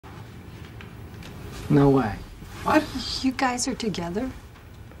No way. What? You guys are together?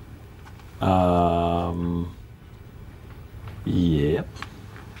 Yep.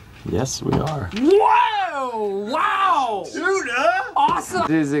 Yes, we are. Whoa! Wow! Dude, Awesome!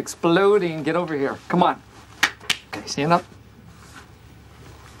 It is exploding. Get over here. Come on. Okay, stand up.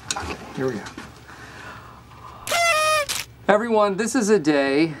 Okay, here we go. Everyone, this is a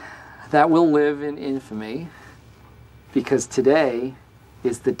day that will live in infamy because today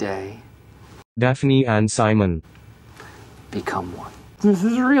is the day Daphne and Simon become one. This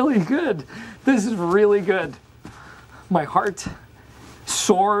is really good. This is really good. My heart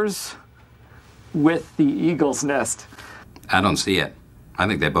soars with the eagle's nest. I don't see it. I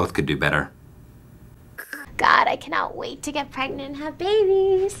think they both could do better. God, I cannot wait to get pregnant and have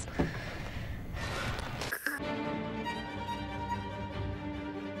babies.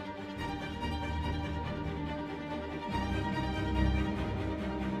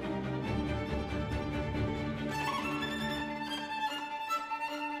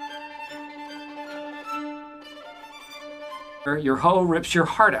 Your hoe rips your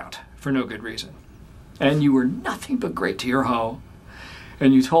heart out for no good reason. And you were nothing but great to your hoe.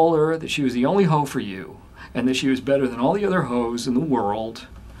 And you told her that she was the only hoe for you. And that she was better than all the other hoes in the world.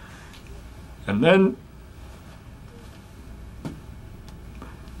 And then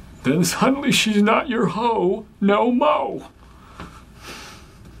suddenly she's not your hoe no mo.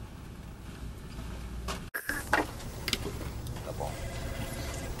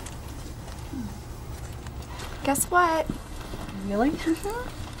 Guess what? Really? Oh,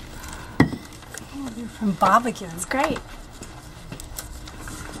 you're from Bob again. It's great.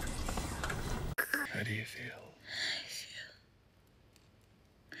 How do you feel?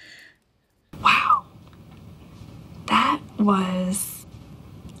 Wow. That was...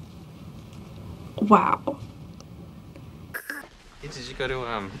 Wow. Hey, did you go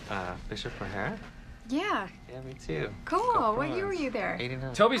to Bishop for hair? Yeah. Yeah, me too. Cool. What year were you there?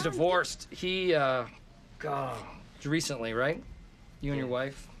 89. Toby's divorced. He, recently, right? You and your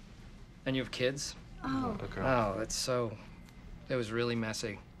wife? And you have kids? Oh. Oh, that's so... It was really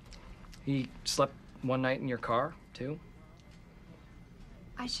messy. He slept one night in your car, too?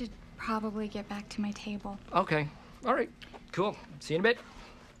 I should probably get back to my table. Okay. All right. Cool. See you in a bit.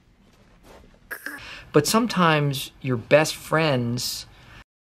 But sometimes your best friends...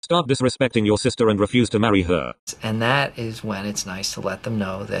 start disrespecting your sister and refuse to marry her. And that is when it's nice to let them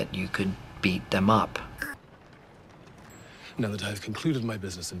know that you could beat them up. Now that I've concluded my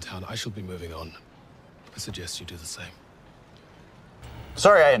business in town, I shall be moving on. I suggest you do the same.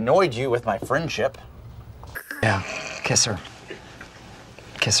 Sorry I annoyed you with my friendship. Yeah. Kiss her.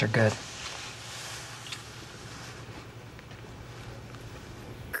 Kiss her good.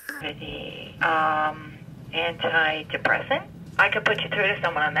 Antidepressant? I could put you through to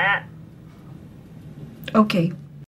someone on that. Okay.